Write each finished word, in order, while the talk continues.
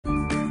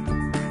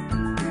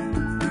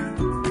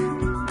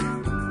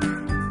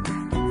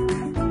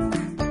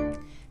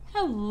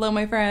Hello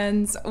my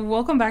friends,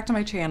 welcome back to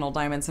my channel,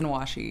 Diamonds and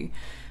Washi.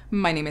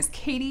 My name is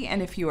Katie,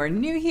 and if you are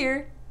new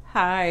here,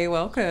 hi,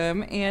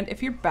 welcome, and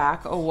if you're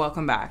back,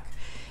 welcome back.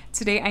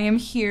 Today I am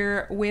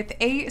here with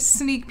a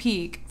sneak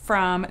peek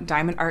from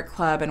Diamond Art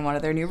Club and one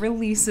of their new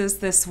releases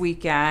this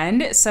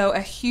weekend. So a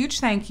huge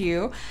thank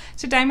you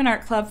to Diamond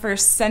Art Club for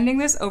sending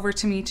this over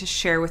to me to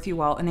share with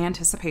you all in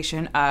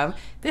anticipation of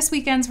this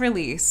weekend's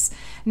release.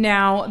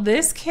 Now,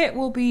 this kit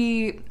will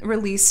be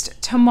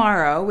released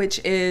tomorrow, which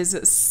is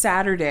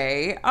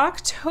Saturday,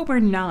 October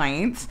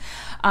 9th.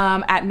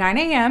 At 9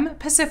 a.m.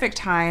 Pacific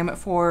time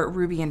for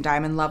Ruby and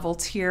Diamond level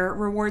tier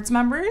rewards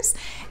members,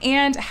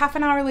 and half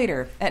an hour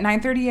later at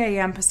 9:30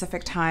 a.m.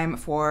 Pacific time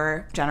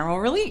for general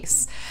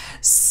release.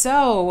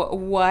 So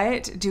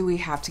what do we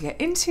have to get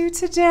into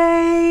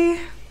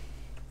today?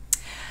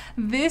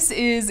 This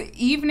is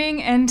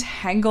Evening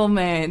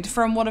Entanglement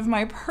from one of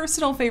my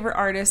personal favorite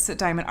artists at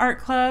Diamond Art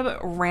Club,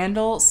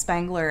 Randal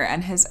Spangler,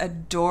 and his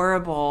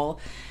adorable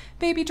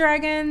baby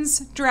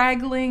dragons,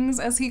 draglings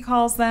as he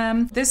calls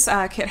them. This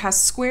kit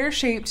has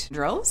square-shaped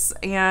drills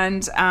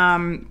and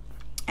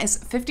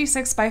is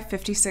 56 by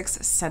 56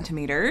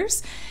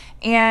 centimeters.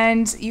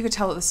 And you could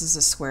tell that this is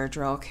a square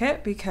drill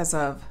kit because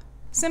of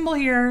symbol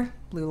here,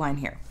 blue line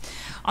here.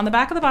 On the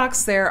back of the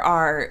box, there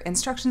are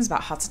instructions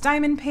about how to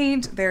diamond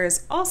paint. There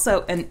is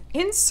also an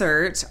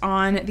insert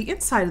on the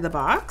inside of the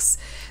box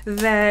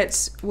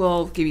that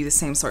will give you the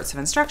same sorts of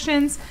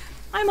instructions.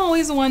 I'm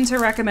always one to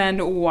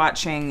recommend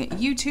watching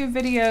YouTube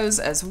videos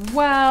as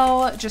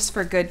well, just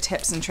for good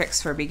tips and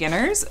tricks for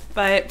beginners,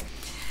 but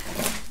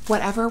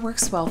whatever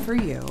works well for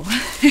you.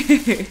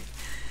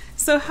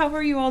 So how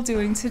are you all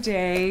doing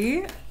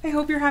today? I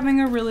hope you're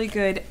having a really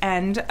good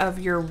end of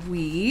your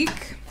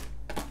week.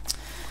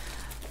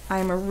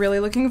 I'm really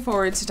looking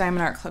forward to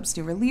Diamond Art Club's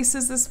new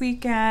releases this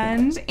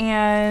weekend.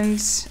 And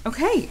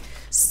okay,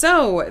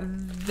 so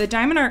these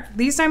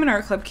Diamond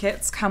Art Club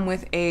kits come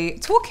with a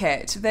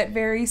toolkit that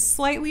varies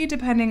slightly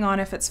depending on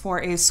if it's for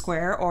a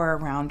square or a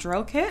round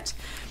drill kit.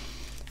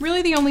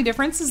 Really the only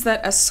difference is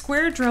that a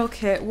square drill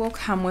kit will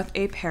come with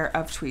a pair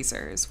of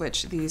tweezers,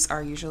 which these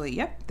are usually,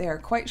 yep, they are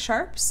quite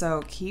sharp,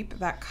 so keep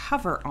that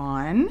cover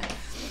on.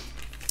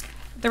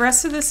 The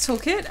rest of this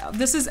toolkit,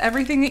 this is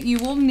everything that you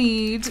will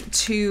need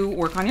to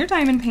work on your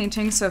diamond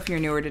painting. So if you're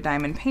newer to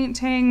diamond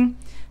painting,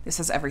 this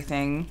has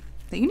everything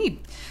that you need.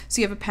 So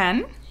you have a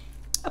pen,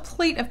 a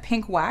plate of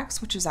pink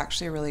wax, which is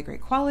actually a really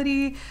great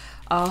quality,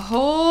 a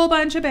whole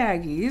bunch of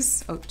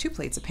baggies, oh, 2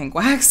 plates of pink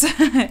wax,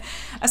 a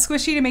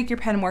squishy to make your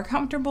pen more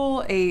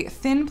comfortable, a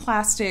thin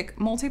plastic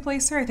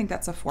multi-placer, I think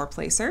that's a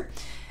 4-placer,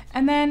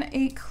 and then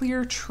a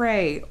clear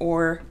tray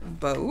or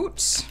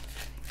boat.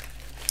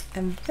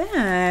 And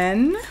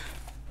then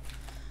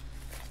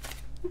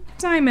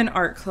Diamond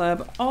Art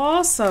Club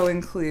also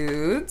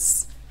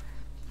includes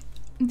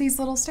these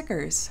little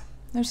stickers.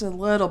 There's a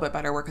little bit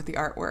better look at the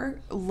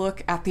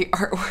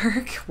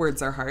artwork.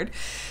 Words are hard.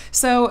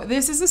 So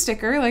this is a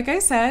sticker, like I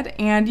said,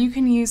 and you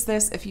can use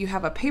this if you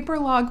have a paper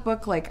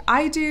logbook like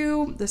I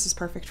do. This is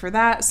perfect for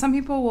that. Some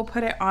people will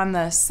put it on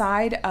the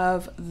side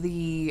of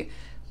the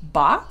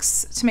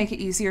box to make it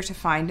easier to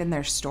find in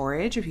their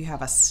storage if you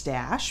have a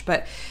stash.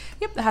 But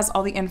yep, it has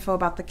all the info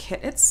about the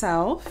kit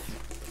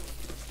itself.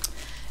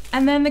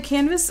 And then the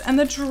canvas and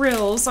the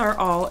drills are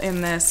all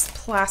in this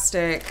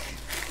plastic,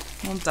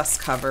 well, dust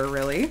cover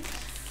really.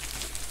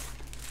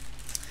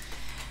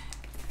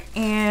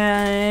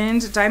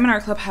 And Diamond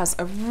Art Club has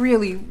a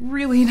really,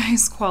 really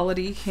nice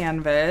quality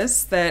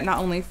canvas that not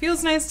only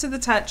feels nice to the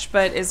touch,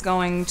 but is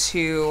going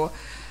to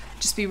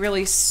just be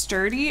really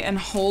sturdy and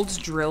holds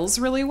drills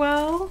really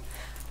well.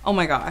 Oh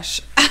my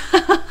gosh.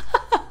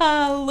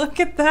 Look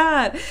at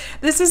that.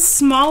 This is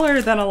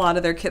smaller than a lot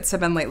of their kits have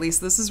been lately,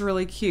 so this is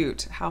really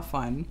cute. How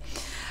fun.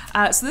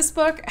 So this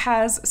book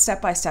has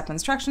step-by-step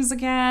instructions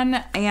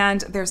again,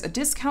 and there's a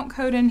discount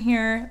code in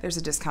here. There's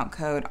a discount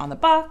code on the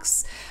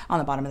box, on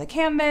the bottom of the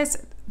canvas.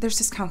 There's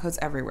discount codes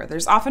everywhere.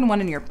 There's often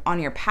one in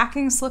on your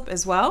packing slip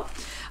as well.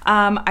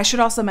 I should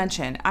also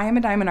mention, I am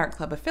a Diamond Art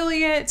Club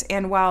affiliate,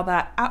 and while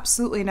that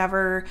absolutely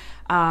never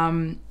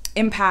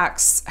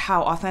impacts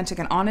how authentic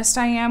and honest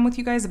I am with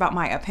you guys about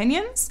my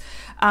opinions,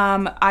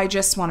 I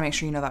just want to make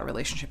sure you know that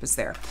relationship is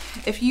there.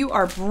 If you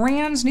are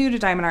brand new to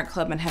Diamond Art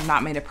Club and have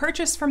not made a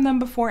purchase from them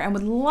before and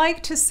would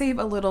like to save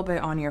a little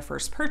bit on your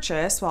first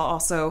purchase while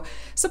also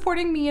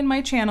supporting me and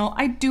my channel,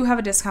 I do have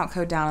a discount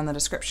code down in the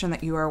description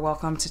that you are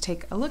welcome to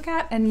take a look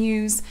at and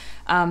use,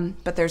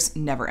 but there's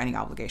never any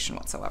obligation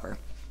whatsoever.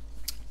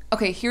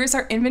 Okay, here's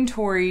our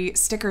inventory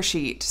sticker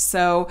sheet.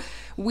 So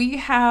we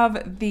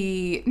have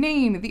the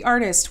name, the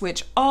artist,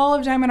 which all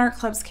of Diamond Art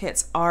Club's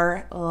kits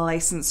are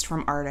licensed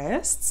from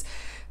artists.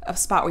 A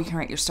spot where you can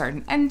write your start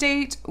and end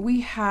date.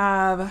 We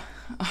have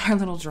our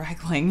little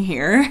dragling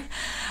here.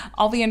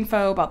 All the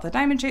info about the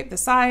diamond shape, the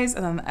size,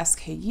 and then the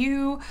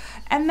SKU.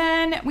 And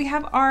then we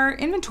have our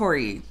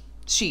inventory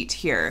sheet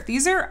here.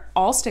 These are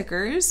all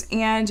stickers,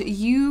 and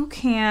you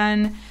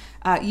can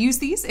use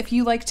these if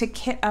you like to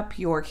kit up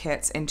your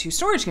kits into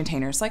storage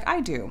containers like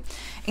I do.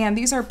 And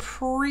these are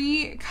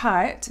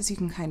pre-cut, as you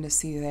can kind of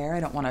see there. I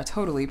don't want to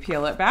totally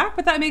peel it back,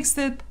 but that makes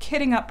the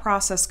kitting up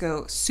process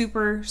go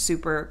super,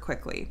 super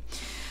quickly.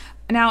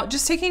 Now,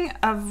 just taking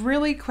a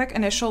really quick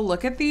initial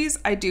look at these,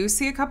 I do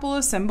see a couple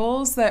of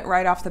symbols that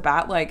right off the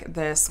bat, like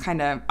this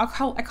kind of, I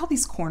call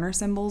these corner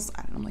symbols,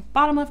 I don't know, like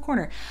bottom left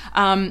corner,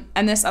 and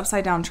this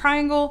upside down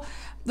triangle.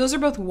 Those are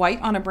both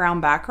white on a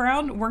brown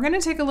background. We're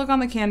gonna take a look on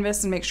the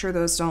canvas and make sure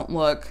those don't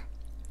look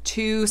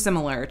too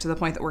similar to the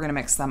point that we're gonna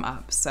mix them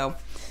up. So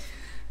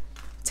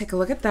take a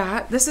look at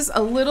that. This is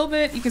a little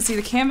bit, you can see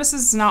the canvas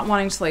is not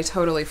wanting to lay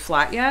totally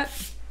flat yet.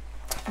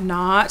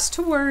 Not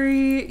to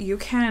worry, you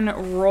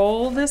can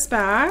roll this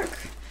back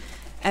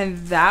and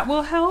that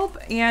will help.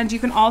 And you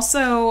can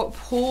also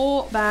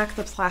pull back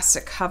the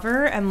plastic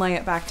cover and lay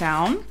it back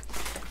down,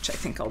 which I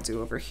think I'll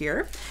do over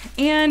here.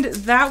 And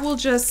that will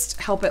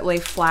just help it lay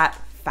flat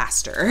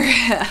faster.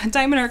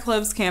 Diamond Art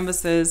Club's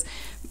canvases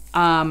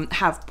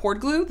have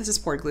poured glue. This is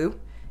poured glue.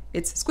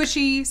 It's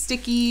squishy,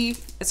 sticky.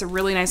 It's a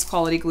really nice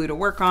quality glue to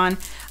work on.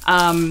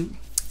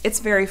 It's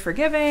very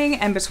forgiving,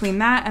 and between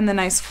that and the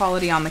nice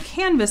quality on the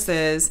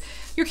canvases,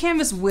 your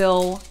canvas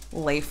will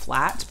lay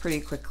flat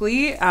pretty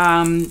quickly.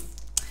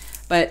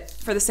 But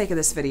for the sake of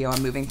this video,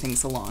 I'm moving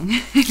things along.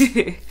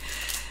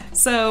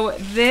 So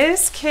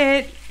this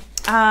kit,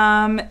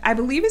 I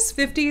believe is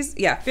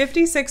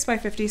 56 by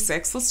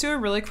 56. Let's do a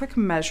really quick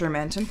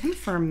measurement and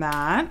confirm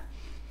that.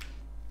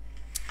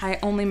 I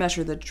only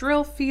measure the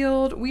drill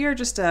field. We are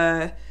just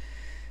a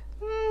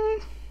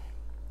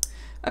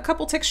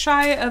couple ticks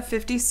shy of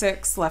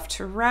 56 left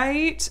to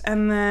right,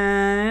 and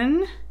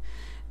then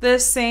the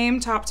same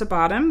top to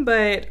bottom,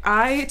 but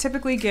I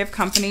typically give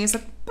companies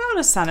about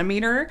a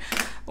centimeter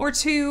or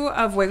two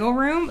of wiggle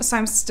room, so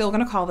I'm still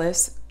gonna call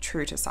this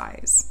true to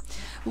size.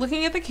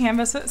 Looking at the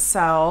canvas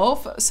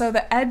itself, so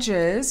the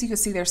edges, you can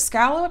see they're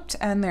scalloped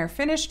and they're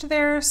finished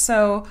there,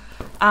 so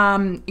you're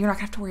not gonna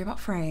have to worry about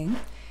fraying.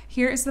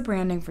 Here is the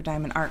branding for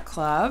Diamond Art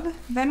Club.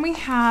 Then we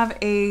have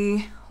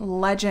a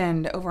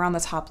legend over on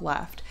the top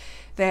left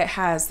that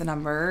has the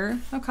number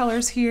of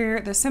colors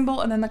here, the symbol,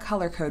 and then the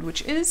color code,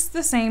 which is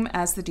the same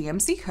as the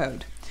DMC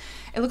code.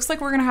 It looks like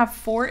we're gonna have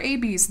 4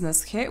 ABs in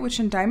this kit, which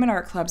in Diamond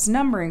Art Club's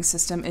numbering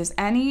system is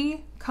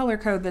any color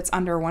code that's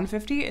under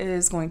 150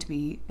 is going to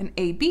be an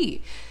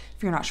AB.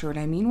 If you're not sure what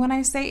I mean when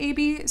I say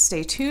AB,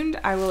 stay tuned.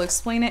 I will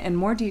explain it in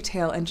more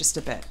detail in just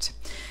a bit.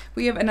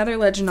 We have another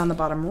legend on the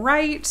bottom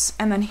right,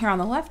 and then here on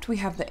the left we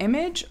have the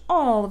image,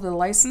 all of the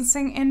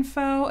licensing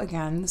info.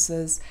 Again, this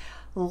is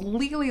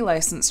legally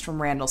licensed from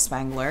Randal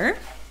Spangler.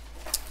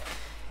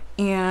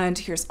 And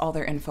here's all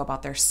their info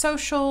about their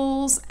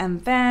socials,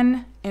 and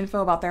then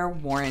info about their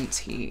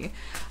warranty.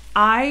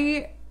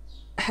 I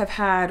have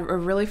had a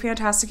really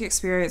fantastic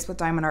experience with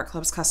Diamond Art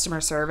Club's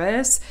customer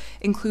service,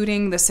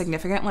 including the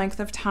significant length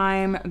of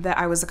time that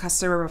I was a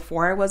customer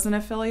before I was an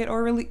affiliate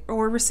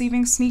or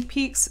receiving sneak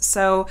peeks.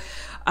 So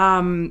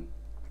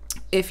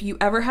if you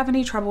ever have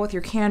any trouble with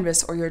your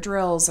canvas or your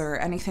drills or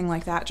anything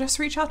like that, just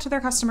reach out to their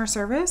customer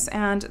service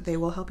and they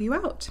will help you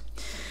out.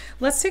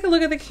 Let's take a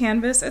look at the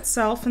canvas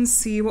itself and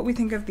see what we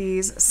think of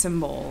these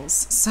symbols.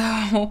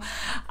 So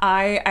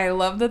I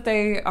love that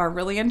they are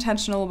really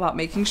intentional about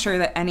making sure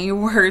that any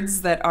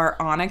words that are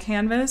on a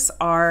canvas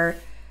are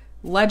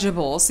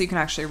legible so you can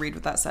actually read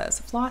what that says.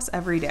 Floss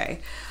every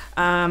day.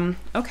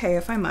 Okay,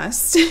 if I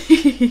must.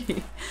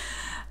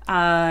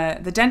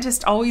 The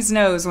dentist always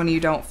knows when you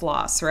don't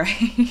floss,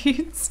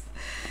 right?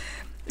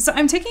 So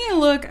I'm taking a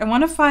look. I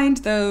want to find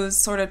those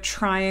sort of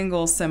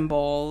triangle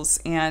symbols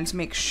and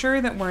make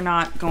sure that we're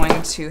not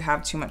going to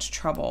have too much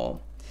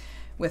trouble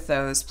with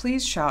those.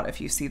 Please shout if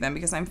you see them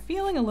because I'm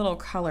feeling a little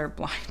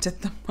colorblind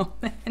at the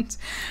moment.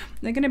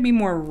 They're going to be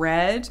more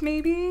red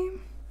maybe.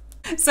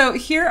 So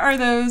here are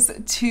those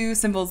 2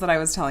 symbols that I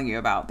was telling you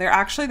about. They're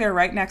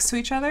right next to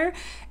each other,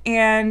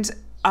 and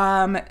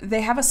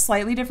they have a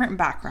slightly different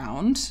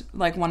background.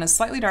 Like one is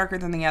slightly darker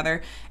than the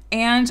other,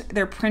 and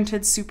they're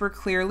printed super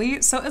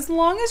clearly. So as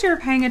long as you're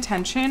paying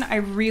attention, I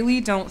really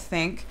don't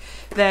think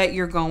that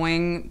you're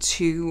going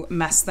to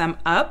mess them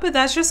up, but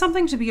that's just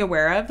something to be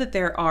aware of, that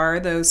there are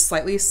those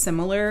slightly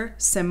similar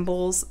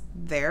symbols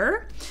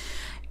there.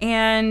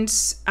 And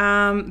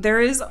there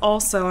is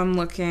also, I'm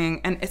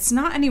looking, and it's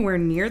not anywhere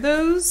near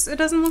those, it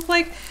doesn't look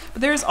like,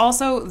 but there's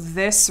also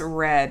this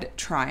red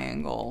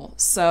triangle.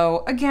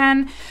 So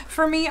again,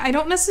 for me, I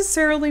don't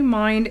necessarily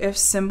mind if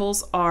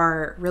symbols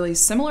are really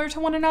similar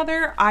to one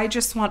another. I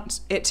just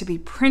want it to be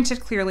printed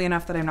clearly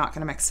enough that I'm not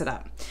gonna mix it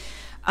up.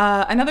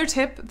 Another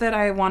tip that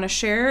I want to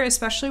share,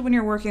 especially when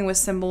you're working with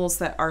symbols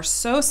that are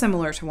so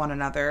similar to one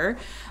another,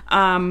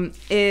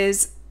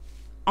 is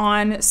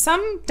on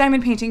some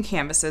diamond painting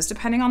canvases,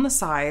 depending on the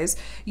size,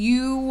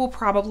 you will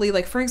probably,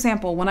 like for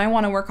example, when I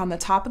want to work on the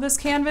top of this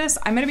canvas,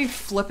 I'm going to be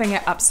flipping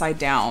it upside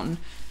down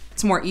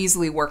to more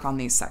easily work on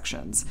these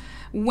sections.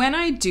 When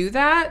I do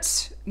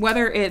that,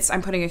 whether it's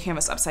I'm putting a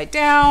canvas upside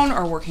down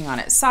or working on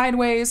it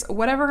sideways,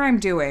 whatever I'm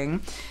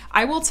doing,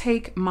 I will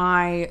take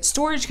my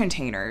storage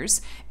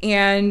containers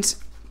and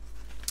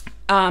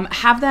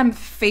have them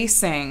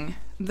facing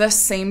the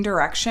same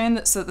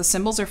direction. So the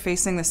symbols are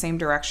facing the same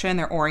direction.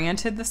 They're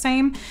oriented the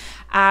same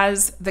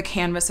as the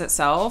canvas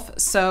itself.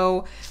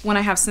 So when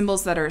I have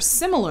symbols that are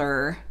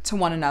similar to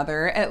one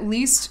another, at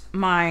least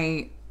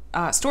my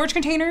storage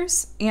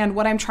containers and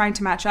what I'm trying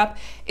to match up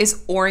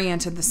is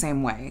oriented the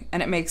same way.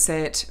 And it makes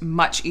it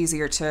much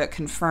easier to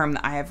confirm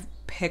that I have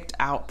picked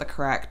out the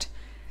correct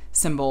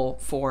symbol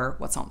for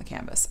what's on the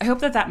canvas. I hope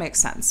that that makes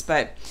sense.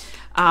 But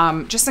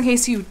just in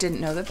case you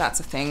didn't know that that's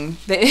a thing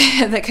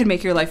that could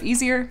make your life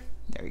easier,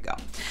 there you go.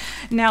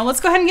 Now let's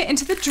go ahead and get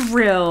into the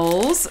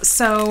drills.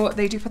 So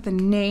they do put the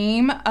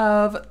name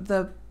of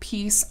the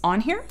piece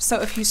on here. So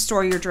if you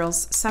store your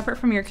drills separate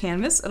from your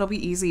canvas, it'll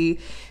be easy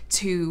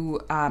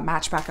to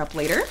match back up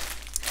later.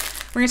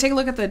 We're gonna take a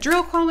look at the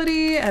drill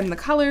quality and the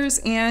colors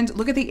and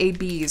look at the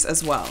ABs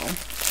as well.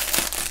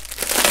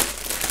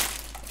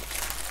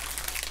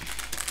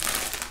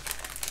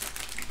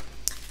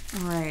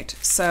 All right,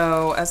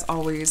 so as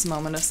always,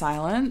 moment of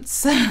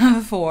silence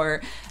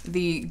for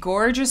the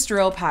gorgeous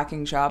drill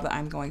packing job that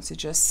I'm going to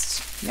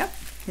just, yep,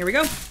 here we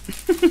go.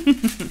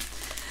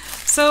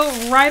 So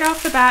right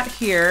off the bat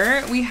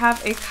here, we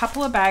have a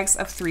couple of bags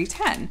of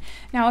 310.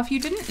 Now, if you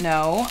didn't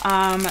know,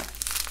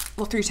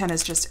 well, 310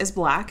 is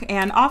black,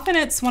 and often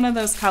it's one of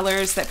those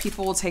colors that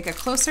people will take a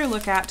closer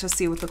look at to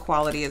see what the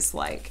quality is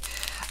like.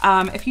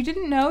 If you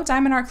didn't know,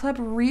 Diamond Art Club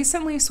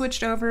recently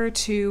switched over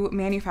to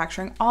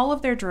manufacturing all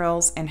of their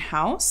drills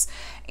in-house,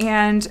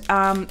 and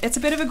it's a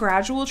bit of a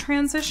gradual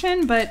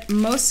transition, but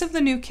most of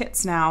the new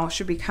kits now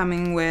should be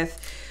coming with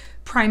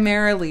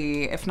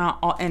primarily, if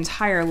not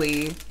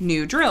entirely,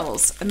 new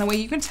drills. And the way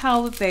you can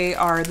tell that they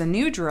are the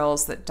new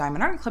drills that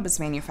Diamond Art Club has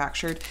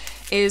manufactured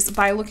is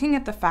by looking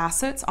at the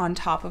facets on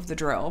top of the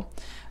drill.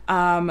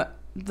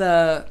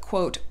 The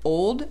quote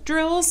old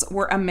drills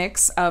were a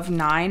mix of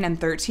 9 and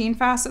 13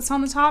 facets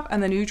on the top,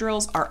 and the new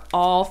drills are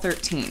all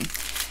 13.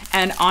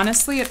 And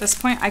honestly, at this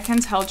point, I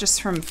can tell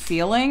just from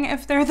feeling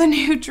if they're the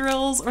new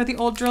drills or the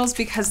old drills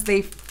because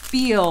they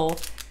feel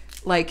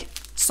like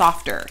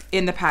softer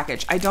in the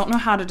package. I don't know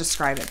how to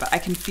describe it, but I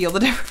can feel the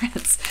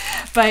difference.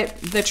 But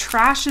the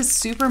trash is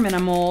super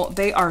minimal.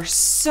 They are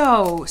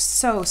so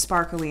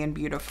sparkly and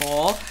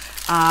beautiful.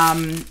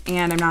 And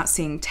I'm not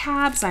seeing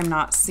tabs. I'm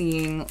not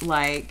seeing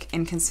like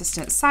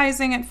inconsistent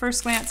sizing at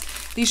first glance.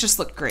 These just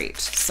look great.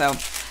 So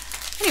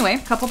anyway, a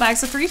couple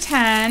bags of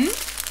 310.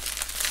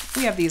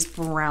 We have these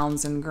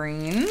browns and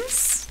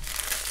greens.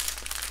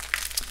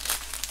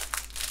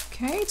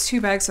 Okay,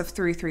 2 bags of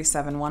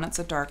 3371. It's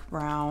a dark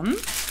brown.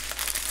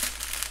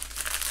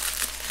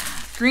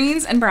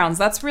 Greens and browns.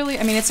 That's really,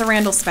 I mean, it's a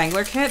Randal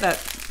Spangler kit. That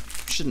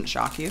shouldn't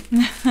shock you.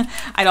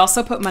 I'd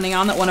also put money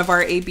on that one of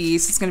our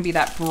ABs is going to be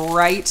that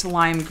bright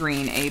lime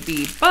green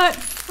AB. But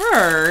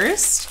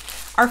first,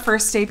 our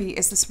first AB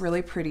is this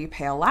really pretty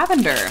pale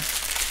lavender.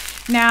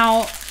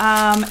 Now,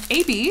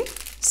 AB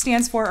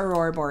stands for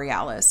Aurora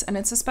Borealis, and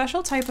it's a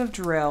special type of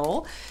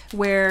drill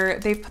where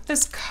they put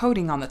this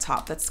coating on the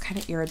top that's kind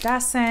of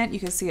iridescent. You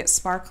can see it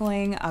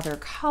sparkling other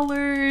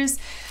colors.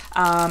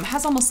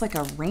 Has almost like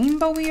a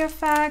rainbowy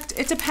effect.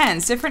 It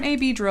depends. Different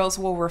AB drills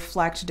will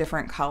reflect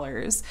different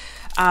colors.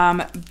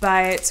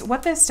 But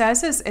what this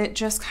does is it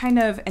just kind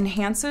of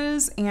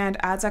enhances and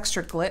adds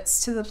extra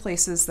glitz to the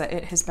places that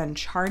it has been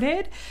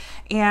charted.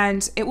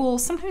 And it will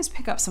sometimes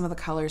pick up some of the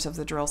colors of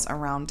the drills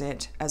around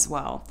it as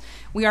well.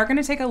 We are going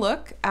to take a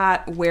look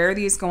at where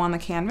these go on the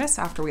canvas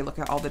after we look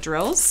at all the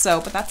drills.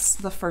 But that's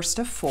the first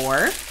of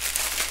 4.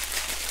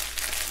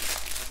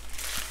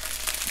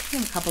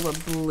 And a couple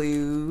of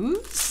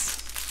blues.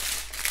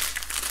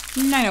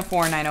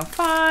 904,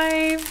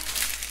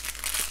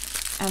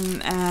 905.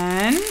 And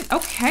then,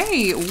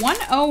 okay,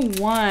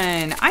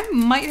 101. I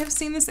might have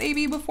seen this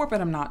AB before, but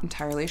I'm not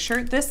entirely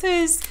sure. This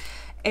is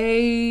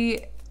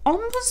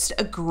almost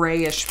a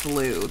grayish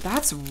blue.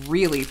 That's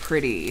really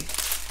pretty.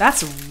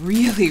 That's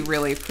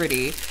really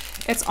pretty.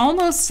 It's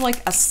almost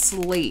like a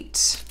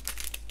slate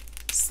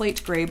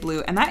gray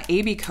blue, and that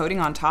AB coating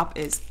on top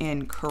is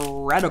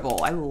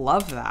incredible. I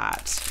love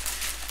that.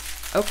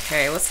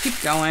 Okay, let's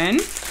keep going.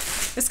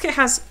 This kit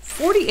has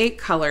 48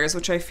 colors,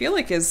 which I feel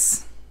like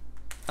is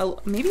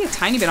maybe a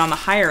tiny bit on the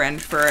higher end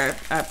for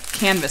a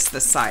canvas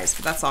this size,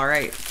 but that's all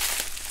right.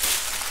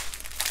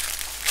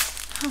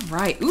 All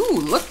right, ooh,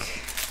 look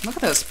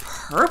at those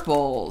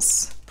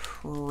purples.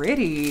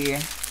 Pretty.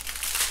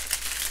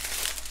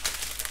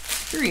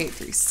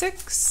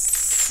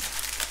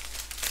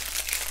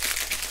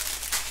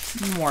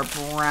 3836. More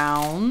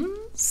browns.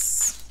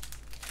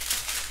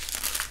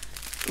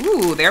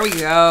 Ooh, there we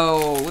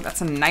go. That's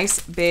a nice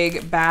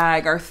big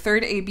bag. Our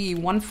third AB,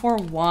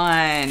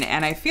 141.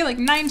 And I feel like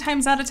 9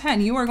 times out of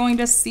 10, you are going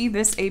to see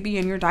this AB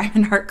in your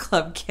Diamond Art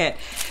Club kit.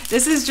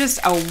 This is just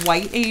a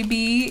white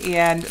AB,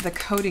 and the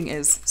coating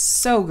is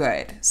so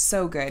good,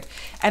 so good.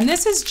 And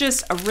this is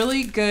just a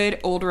really good,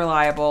 old,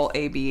 reliable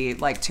AB,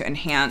 like to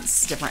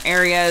enhance different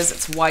areas.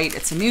 It's white,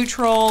 it's a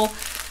neutral.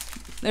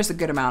 There's a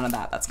good amount of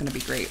that. That's gonna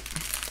be great.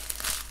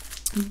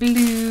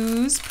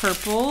 Blues,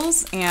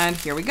 purples, and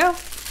here we go.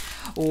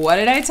 What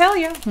did I tell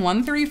you?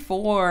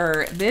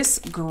 134. This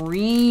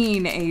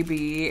green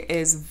AB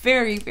is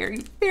very, very,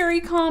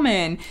 very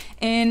common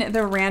in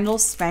the Randal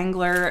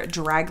Spangler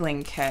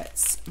dragling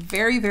kits.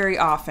 Very, very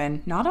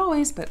often, not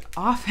always, but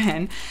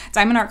often,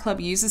 Diamond Art Club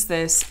uses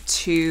this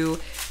to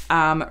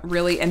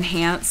really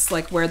enhance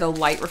like where the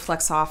light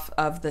reflects off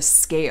of the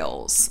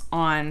scales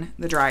on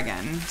the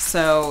dragon.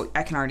 So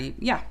I can already,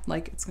 yeah,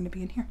 like it's gonna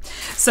be in here.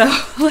 So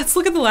let's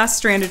look at the last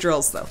strand of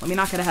drills though. Let me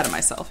not get ahead of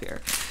myself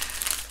here.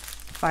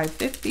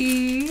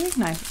 550,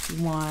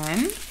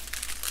 951,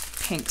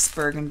 pinks,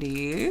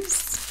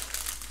 burgundies,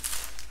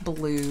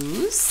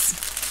 blues.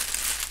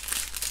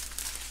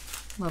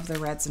 Love the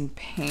reds and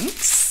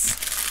pinks.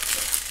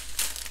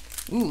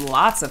 Ooh,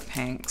 lots of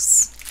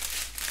pinks.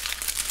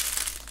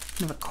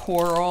 We have a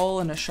coral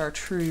and a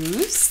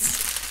chartreuse.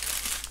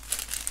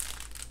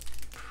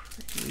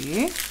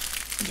 Pretty.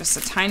 Just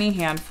a tiny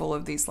handful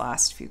of these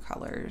last few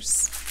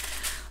colors.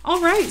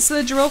 All right, so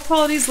the drill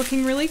quality is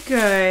looking really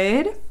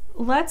good.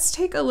 Let's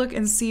take a look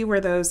and see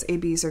where those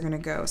ABs are gonna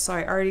go. So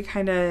I already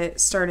kind of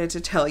started to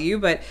tell you,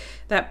 but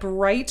that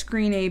bright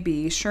green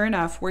AB, sure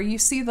enough, where you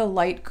see the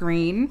light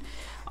green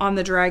on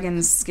the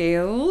dragon's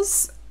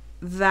scales,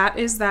 that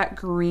is that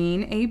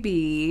green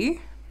AB.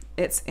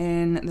 It's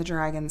in the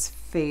dragon's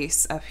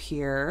face up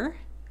here.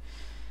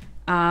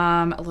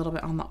 A little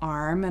bit on the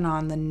arm and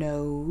on the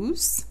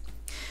nose.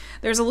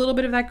 There's a little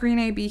bit of that green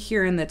AB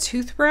here in the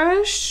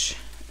toothbrush,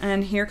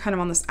 and here kind of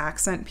on this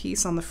accent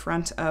piece on the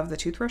front of the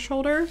toothbrush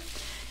holder.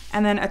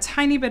 And then a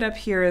tiny bit up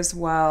here as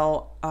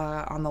well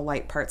on the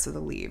light parts of the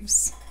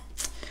leaves.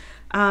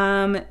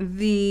 That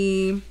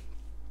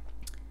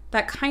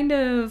kind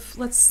of,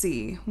 let's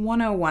see,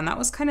 101, that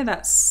was kind of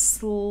that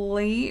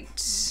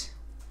slate.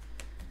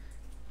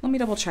 Let me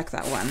double check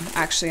that one.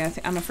 Actually,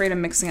 I'm afraid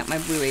I'm mixing up my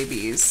blue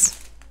ABs.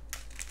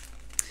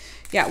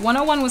 Yeah,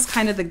 101 was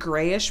kind of the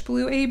grayish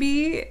blue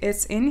AB.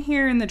 It's in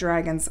here in the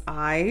dragon's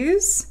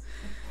eyes.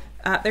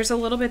 There's a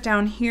little bit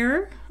down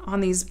here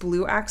on these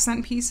blue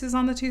accent pieces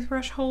on the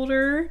toothbrush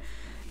holder.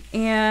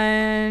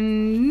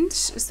 And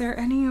is there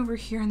any over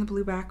here in the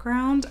blue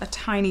background? A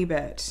tiny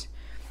bit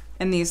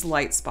in these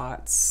light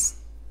spots.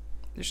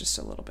 There's just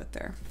a little bit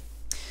there.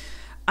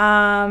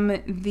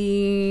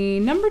 The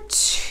number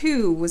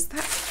 2 was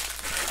that.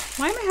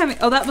 Why am I having,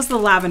 oh, that was the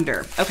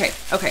lavender. Okay,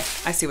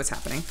 I see what's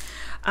happening.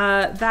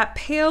 That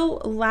pale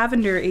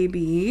lavender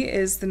AB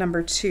is the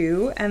number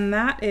 2, and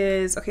that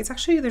is, okay, it's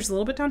actually, there's a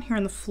little bit down here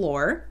on the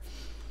floor,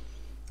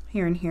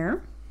 here and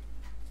here.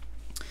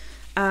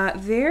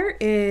 There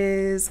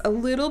is a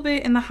little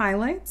bit in the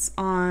highlights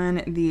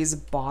on these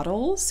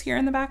bottles here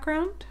in the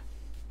background.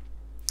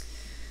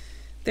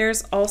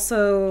 There's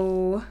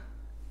also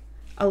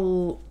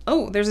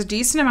there's a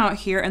decent amount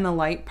here in the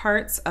light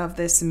parts of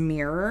this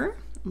mirror,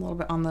 a little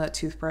bit on the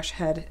toothbrush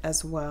head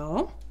as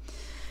well.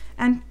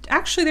 And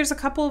actually there's a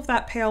couple of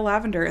that pale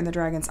lavender in the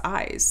dragon's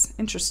eyes.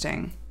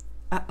 Interesting.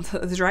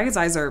 The dragon's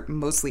eyes are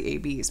mostly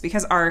ABs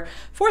because our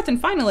fourth and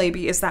final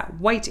AB is that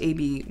white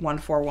AB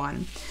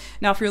 141.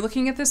 Now, if you're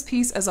looking at this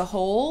piece as a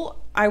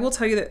whole, I will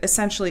tell you that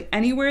essentially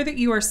anywhere that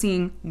you are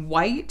seeing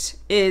white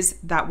is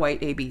that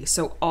white AB.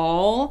 So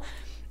all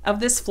of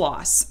this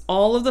floss,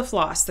 all of the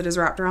floss that is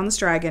wrapped around this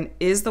dragon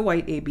is the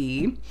white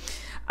AB.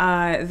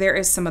 There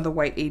is some of the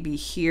white AB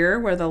here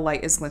where the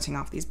light is glinting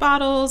off these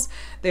bottles.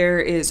 There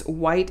is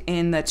white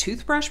in the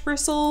toothbrush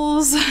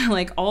bristles,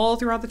 like all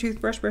throughout the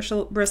toothbrush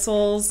bristles.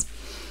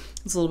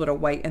 There's a little bit of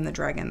white in the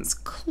dragon's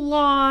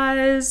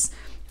claws,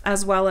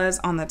 as well as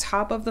on the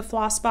top of the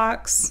floss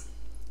box.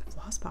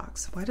 Floss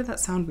box, why did that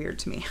sound weird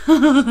to me?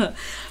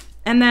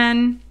 And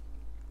then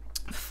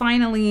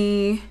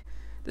finally,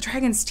 the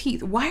dragon's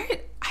teeth. Why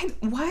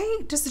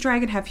does the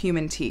dragon have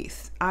human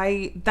teeth?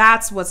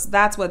 That's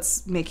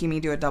what's making me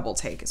do a double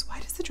take, is why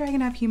does the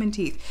dragon have human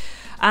teeth?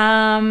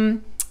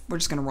 We're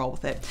just gonna roll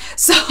with it.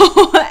 So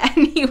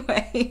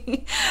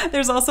anyway,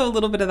 there's also a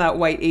little bit of that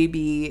white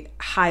AB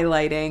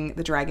highlighting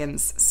the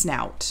dragon's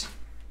snout.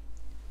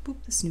 Boop,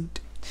 the snoot.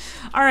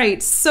 All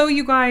right, so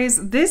you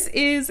guys, this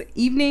is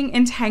Evening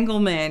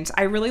Entanglement.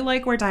 I really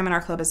like where Diamond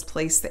Art Club has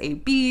placed the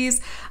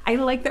ABs. I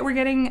like that we're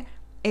getting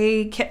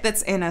a kit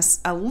that's in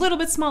a little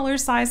bit smaller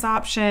size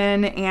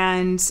option,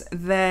 and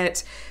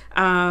that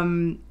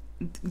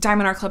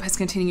Diamond Art Club has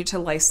continued to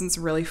license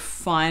really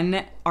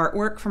fun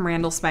artwork from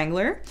Randal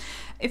Spangler.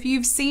 If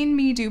you've seen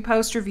me do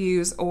post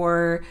reviews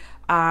or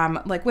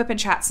like whip and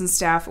chats and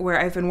stuff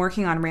where I've been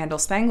working on Randal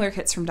Spangler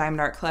kits from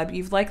Diamond Art Club,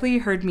 you've likely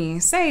heard me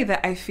say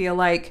that I feel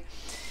like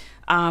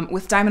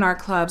with Diamond Art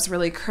Club's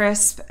really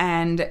crisp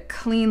and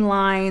clean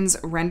lines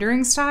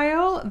rendering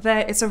style,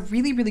 that it's a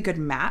really, really good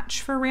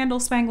match for Randal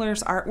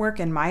Spangler's artwork,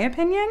 in my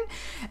opinion.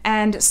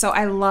 And so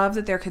I love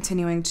that they're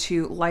continuing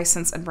to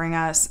license and bring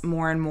us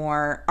more and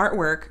more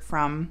artwork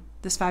from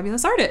this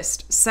fabulous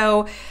artist.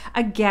 So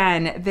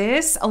again,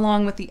 this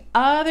along with the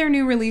other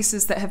new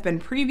releases that have been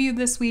previewed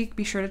this week,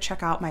 be sure to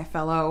check out my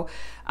fellow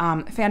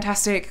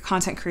fantastic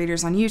content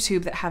creators on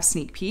YouTube that have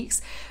sneak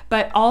peeks.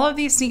 But all of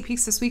these sneak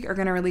peeks this week are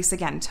going to release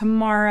again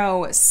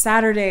tomorrow,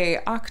 Saturday,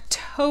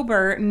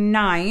 October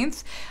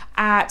 9th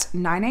at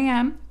 9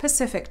 a.m.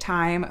 Pacific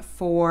time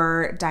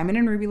for Diamond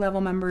and Ruby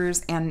level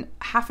members, and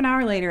half an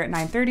hour later at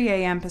 9:30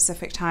 a.m.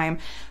 Pacific time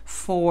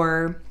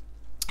for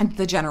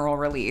the general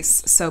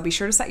release. So be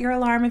sure to set your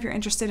alarm if you're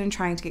interested in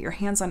trying to get your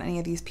hands on any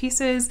of these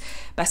pieces.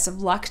 Best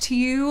of luck to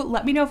you.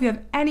 Let me know if you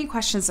have any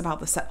questions about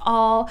this at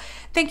all.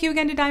 Thank you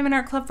again to Diamond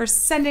Art Club for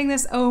sending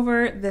this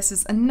over. This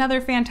is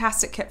another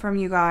fantastic kit from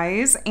you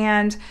guys.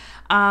 And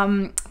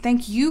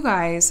thank you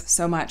guys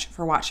so much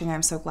for watching.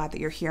 I'm so glad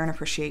that you're here and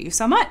appreciate you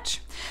so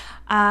much.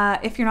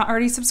 If you're not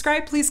already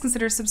subscribed, please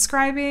consider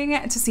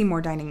subscribing to see more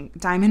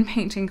diamond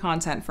painting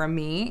content from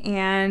me,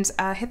 and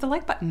hit the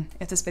like button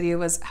if this video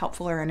was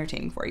helpful or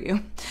entertaining for you.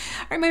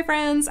 All right, my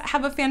friends,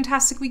 have a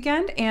fantastic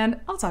weekend, and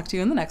I'll talk to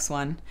you in the next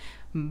one.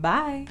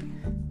 Bye.